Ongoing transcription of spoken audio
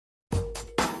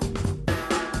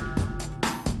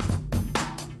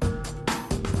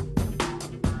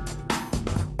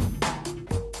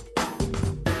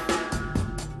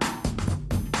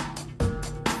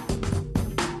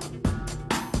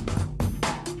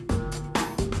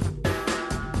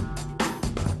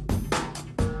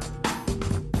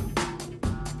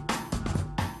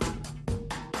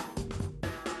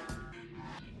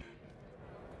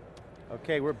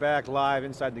Okay, we're back live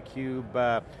inside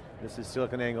theCUBE. This is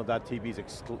SiliconANGLE.tv's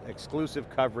exclusive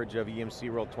coverage of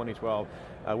EMC World 2012.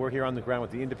 We're here on the ground with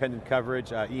the independent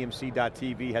coverage.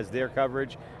 EMC.tv has their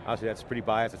coverage. Obviously that's pretty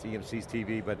biased, it's EMC's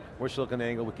TV, but we're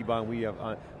SiliconANGLE,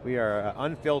 Wikibon. We are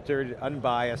unfiltered,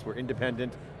 unbiased, we're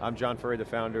independent. I'm John Furrier, the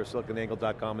founder of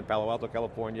SiliconANGLE.com in Palo Alto,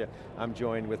 California. I'm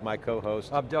joined with my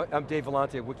co-host. I'm Dave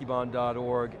Vellante at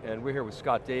Wikibon.org, and we're here with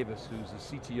Scott Davis, who's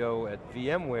the CTO at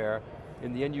VMware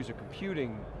in the end user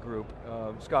computing group.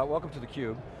 Scott, welcome to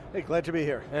theCUBE. Hey, glad to be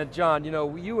here. And John, you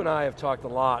know, you and I have talked a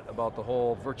lot about the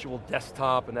whole virtual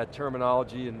desktop and that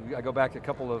terminology, and I go back a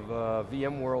couple of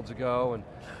VMworlds ago, and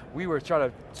we were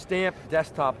trying to stamp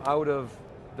desktop out of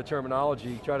the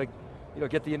terminology, try to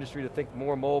get the industry to think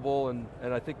more mobile, and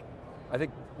I think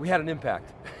we had an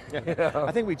impact. Yeah.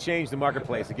 I think we changed the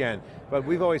marketplace again, but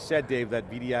we've always said, Dave,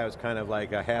 that VDI was kind of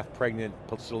like a half-pregnant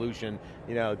solution,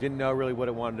 didn't know really what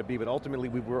it wanted to be, but ultimately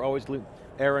we were always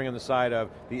erring on the side of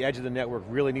the edge of the network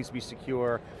really needs to be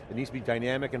secure, it needs to be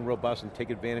dynamic and robust and take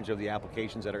advantage of the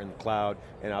applications that are in the cloud,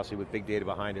 and obviously with big data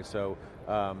behind it. So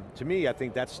to me, I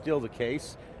think that's still the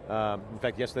case. In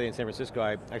fact, yesterday in San Francisco,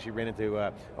 I actually ran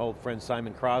into old friend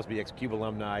Simon Crosby, ex-CUBE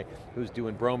alumni, who's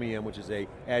doing Bromium, which is a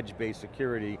edge-based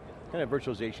security, kind of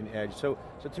virtualization edge. So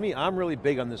to me, I'm really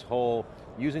big on this whole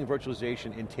using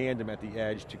virtualization in tandem at the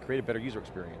edge to create a better user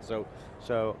experience.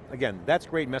 So again, that's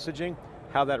great messaging.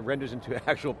 How that renders into an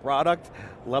actual product,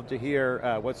 love to hear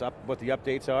what the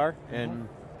updates are. And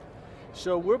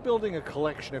so we're building a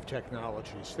collection of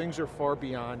technologies. Things are far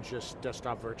beyond just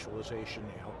desktop virtualization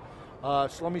now.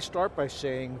 So let me start by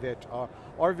saying that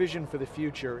our vision for the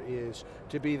future is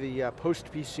to be the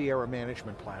post-PC era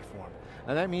management platform.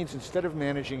 And that means instead of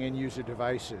managing end user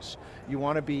devices, you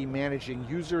want to be managing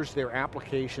users, their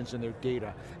applications, and their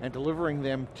data, and delivering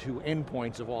them to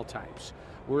endpoints of all types.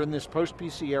 We're in this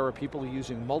post-PC era, people are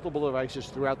using multiple devices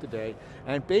throughout the day,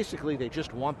 and basically they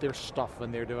just want their stuff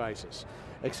on their devices.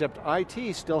 Except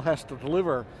IT still has to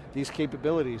deliver these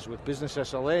capabilities with business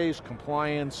SLAs,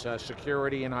 compliance,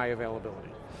 security, and high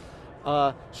availability.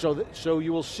 So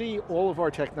you will see all of our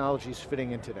technologies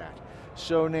fitting into that.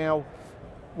 So now,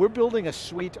 we're building a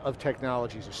suite of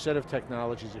technologies, a set of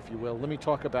technologies, if you will. Let me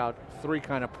talk about three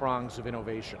kind of prongs of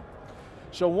innovation.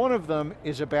 So one of them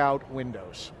is about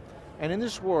Windows. And in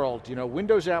this world,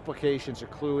 Windows applications are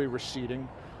clearly receding.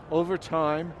 Over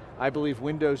time, I believe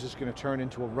Windows is going to turn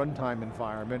into a runtime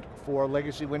environment for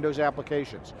legacy Windows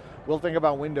applications. We'll think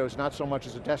about Windows not so much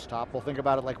as a desktop, we'll think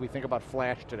about it like we think about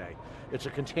Flash today. It's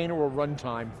a container or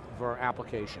runtime for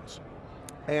applications.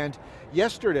 And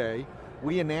yesterday,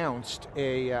 we announced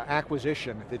a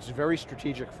acquisition that's very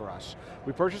strategic for us.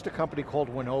 We purchased a company called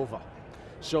Winova.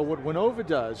 So what Winova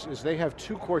does is they have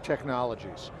two core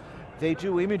technologies. They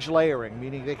do image layering,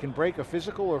 meaning they can break a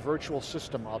physical or virtual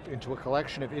system up into a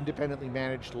collection of independently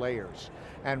managed layers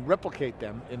and replicate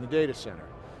them in the data center.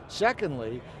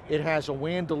 Secondly, it has a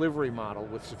WAN delivery model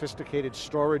with sophisticated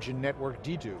storage and network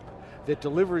dedupe that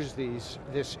delivers this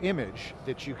image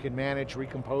that you can manage,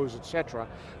 recompose, etc.,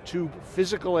 to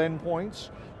physical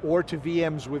endpoints, or to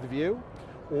VMs with view,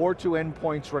 or to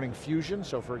endpoints running Fusion.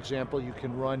 So for example, you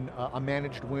can run a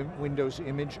managed Windows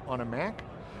image on a Mac,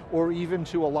 or even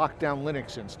to a lockdown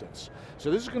Linux instance. So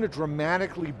this is going to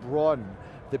dramatically broaden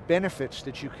the benefits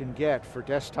that you can get for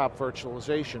desktop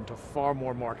virtualization to far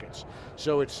more markets.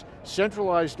 So it's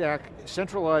centralized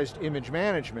image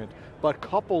management, but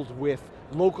coupled with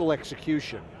local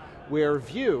execution, where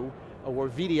View, or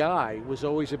VDI, was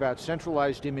always about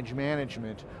centralized image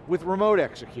management with remote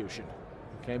execution.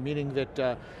 Okay, meaning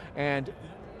that,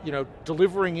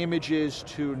 delivering images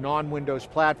to non-Windows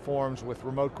platforms with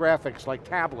remote graphics like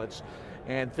tablets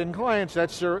and thin clients,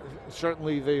 that's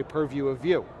certainly the purview of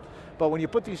View. But when you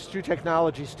put these two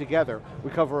technologies together,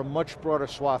 we cover a much broader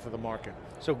swath of the market.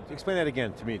 So explain that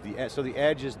again to me. So the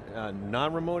edge is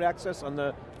non-remote access on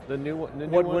the new one?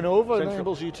 What Winova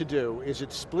enables you to do is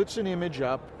it splits an image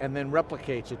up and then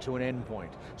replicates it to an endpoint.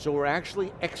 So we're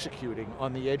actually executing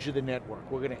on the edge of the network.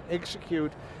 We're going to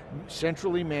execute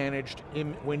centrally managed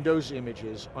Windows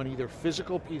images on either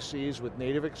physical PCs with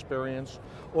native experience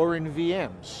or in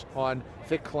VMs on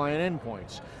thick client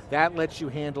endpoints. That lets you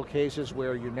handle cases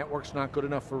where your network's not good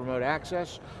enough for remote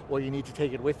access, or you need to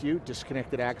take it with you,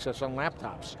 disconnected access on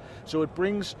laptops. So it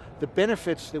brings the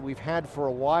benefits that we've had for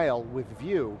a while with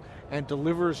View and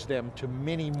delivers them to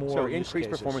many more So use increased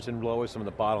cases. Performance and lowers some of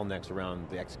the bottlenecks around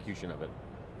the execution of it.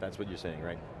 That's what you're saying,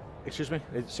 right? Excuse me?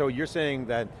 So you're saying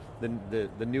that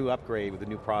the new upgrade with the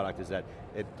new product is that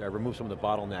it removes some of the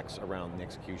bottlenecks around the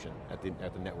execution at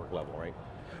the network level, right?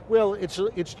 Well,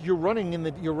 you're running on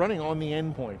the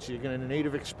endpoint, so you're getting a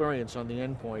native experience on the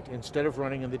endpoint instead of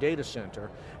running in the data center,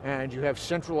 and you have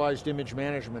centralized image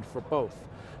management for both.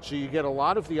 So you get a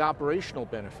lot of the operational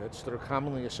benefits that are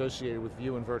commonly associated with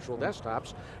View and virtual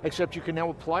desktops, except you can now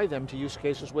apply them to use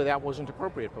cases where that wasn't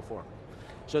appropriate before.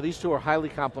 So these two are highly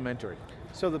complementary.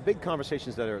 So the big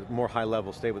conversations that are more high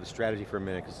level, stay with the strategy for a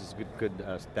minute, because this is a good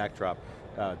backdrop.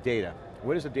 Data.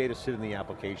 Where does the data sit in the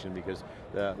application? Because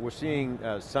we're seeing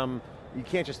you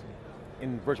can't just,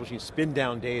 in virtual machines, spin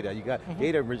down data. You got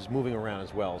data is moving around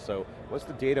as well. So what's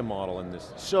the data model in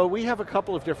this? So we have a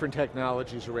couple of different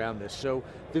technologies around this. So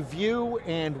the View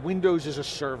and Windows as a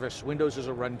service, Windows as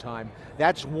a runtime,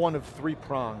 that's one of 3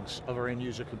 prongs of our end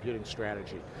user computing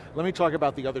strategy. Let me talk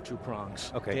about the other 2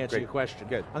 prongs to answer your question.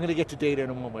 Good. I'm going to get to data in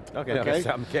a moment. Okay?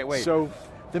 Can't wait. So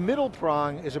the middle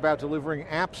prong is about delivering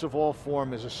apps of all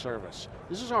form as a service.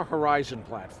 This is our Horizon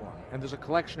platform, and there's a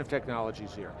collection of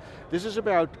technologies here. This is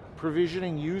about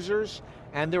provisioning users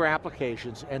and their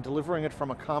applications and delivering it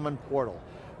from a common portal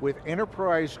with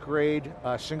enterprise-grade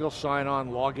single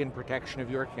sign-on login protection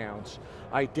of your accounts,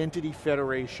 identity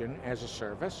federation as a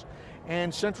service,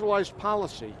 and centralized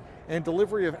policy and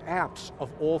delivery of apps of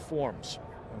all forms,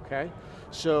 okay?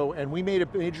 So, and we made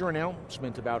a major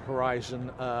announcement about Horizon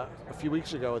a few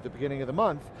weeks ago at the beginning of the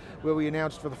month, where we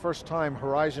announced for the first time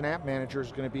Horizon App Manager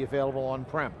is going to be available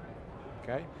on-prem,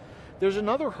 okay? There's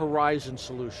another Horizon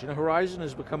solution. Horizon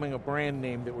is becoming a brand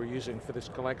name that we're using for this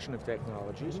collection of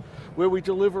technologies, where we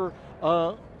deliver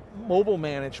mobile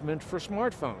management for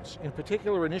smartphones, in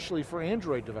particular initially for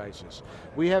Android devices.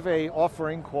 We have an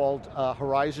offering called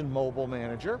Horizon Mobile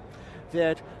Manager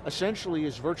that essentially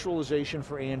is virtualization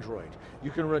for Android.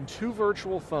 You can run 2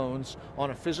 virtual phones on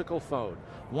a physical phone.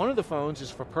 One of the phones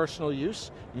is for personal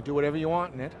use, you do whatever you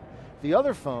want in it. The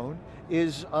other phone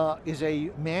is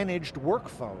a managed work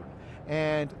phone,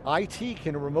 and IT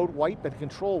can remote wipe and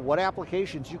control what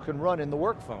applications you can run in the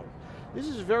work phone. This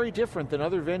is very different than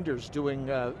other vendors doing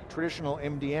traditional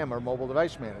MDM or mobile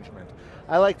device management.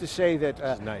 I like to say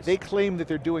that they claim that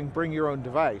they're doing bring your own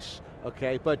device,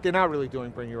 okay, but they're not really doing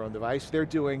bring your own device. They're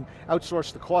doing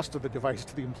outsource the cost of the device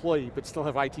to the employee, but still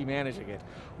have IT managing it.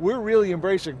 We're really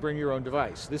embracing bring your own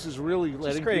device. This is really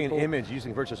letting just creating people an image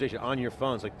using virtualization on your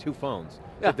phones, like 2 phones.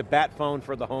 Like the bat phone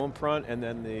for the home front and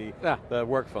then the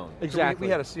work phone. Exactly. So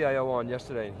we had a CIO on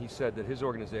yesterday and he said that his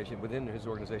organization, within his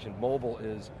organization, mobile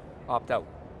is opt-out.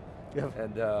 Yeah.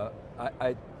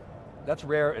 And that's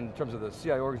rare in terms of the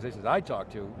CIO organizations I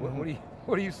talk to.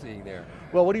 What are you seeing there?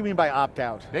 Well, what do you mean by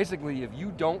opt-out? Basically, if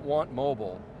you don't want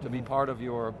mobile to be part of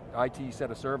your IT set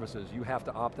of services, you have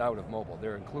to opt out of mobile.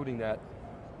 They're including that,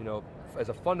 as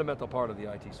a fundamental part of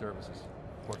the IT services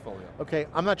portfolio. Okay,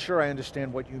 I'm not sure I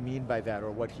understand what you mean by that or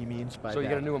what he means by that. So you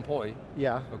get a new employee,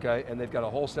 okay, and they've got a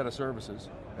whole set of services,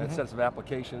 and sets of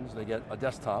applications, they get a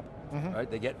desktop, right?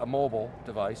 They get a mobile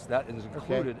device, that is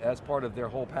included as part of their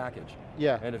whole package.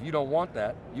 Yeah. And if you don't want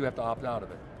that, you have to opt out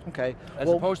of it. Okay. As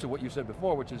opposed to what you said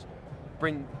before, which is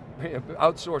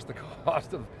outsource the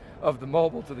cost of the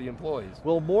mobile to the employees.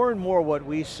 Well, more and more what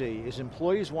we see is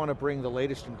employees want to bring the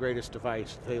latest and greatest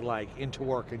device they like into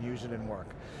work and use it in work.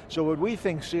 So what we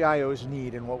think CIOs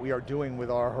need and what we are doing with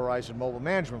our Horizon Mobile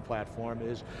Management Platform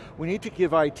is we need to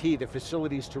give IT the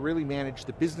facilities to really manage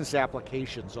the business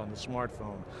applications on the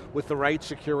smartphone with the right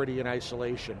security and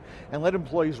isolation and let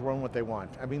employees run what they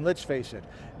want. I mean, let's face it,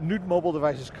 new mobile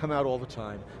devices come out all the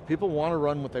time. People want to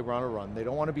run what they want to run. They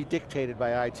don't want to be dictated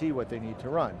by IT what they need to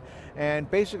run.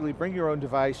 And basically bring your own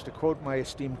device, to quote my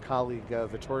esteemed colleague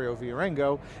Vittorio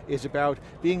Viorengo, is about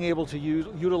being able to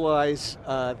utilize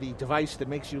the device that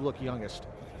makes you look youngest.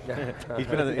 He's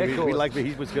been on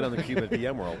he was good on theCUBE at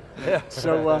VMworld.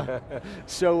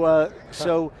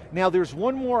 So now there's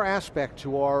one more aspect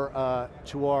to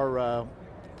our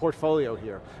portfolio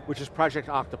here, which is Project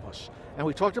Octopus. And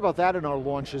we talked about that in our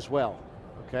launch as well,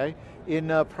 okay? In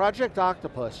Project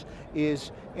Octopus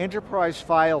is enterprise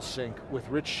file sync with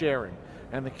rich sharing.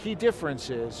 And the key difference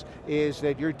is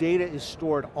that your data is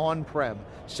stored on-prem,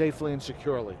 safely and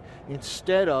securely,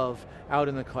 instead of out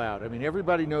in the cloud. I mean,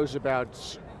 everybody knows about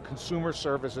consumer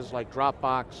services like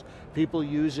Dropbox. People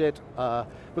use it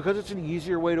because it's an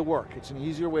easier way to work. It's an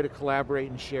easier way to collaborate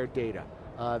and share data.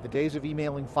 The days of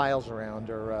emailing files around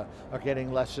are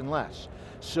getting less and less.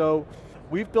 So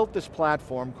we've built this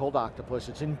platform called Octopus.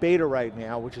 It's in beta right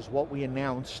now, which is what we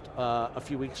announced a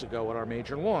few weeks ago at our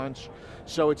major launch.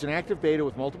 So it's an active beta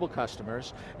with multiple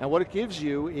customers, and what it gives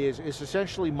you is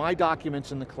essentially my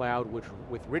documents in the cloud with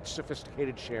rich,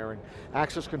 sophisticated sharing,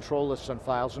 access control lists on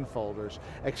files and folders,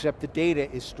 except the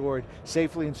data is stored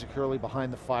safely and securely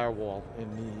behind the firewall in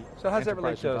the So how does that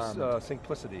relate to environment.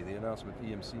 Simplicity, the announcement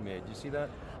EMC made? Did you see that?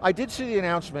 I did see the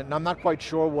announcement, and I'm not quite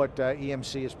sure what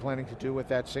EMC is planning to do with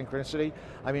that synchronicity.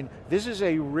 I mean, this is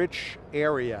a rich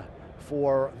area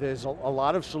there's a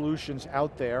lot of solutions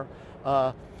out there.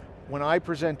 When I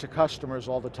present to customers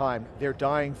all the time, they're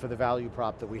dying for the value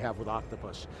prop that we have with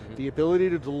Octopus. The ability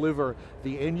to deliver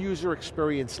the end user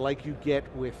experience like you get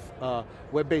with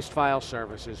web-based file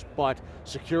services, but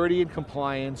security and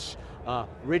compliance,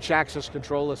 rich access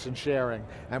control lists and sharing,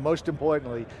 and most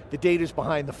importantly, the data's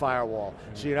behind the firewall,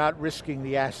 so you're not risking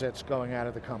the assets going out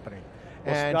of the company.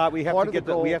 Well, and Scott, we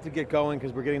have to get going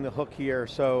because we're getting the hook here,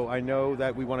 so I know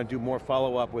that we want to do more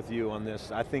follow-up with you on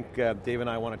this. I think Dave and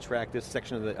I want to track this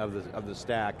section of the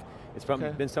stack. It's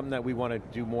been something that we want to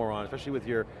do more on, especially with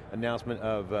your announcement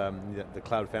of the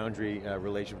Cloud Foundry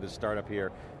relation with the startup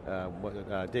here.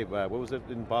 Dave, what was it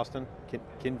in Boston?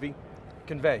 Convey?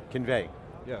 Convey.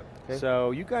 Yeah. Okay. So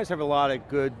you guys have a lot of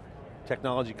good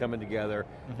technology coming together,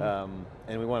 and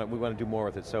we want to do more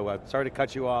with it. So sorry to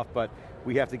cut you off, but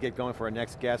we have to get going for our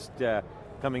next guest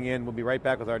coming in. We'll be right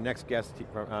back with our next guest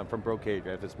from Brocade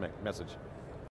after this message.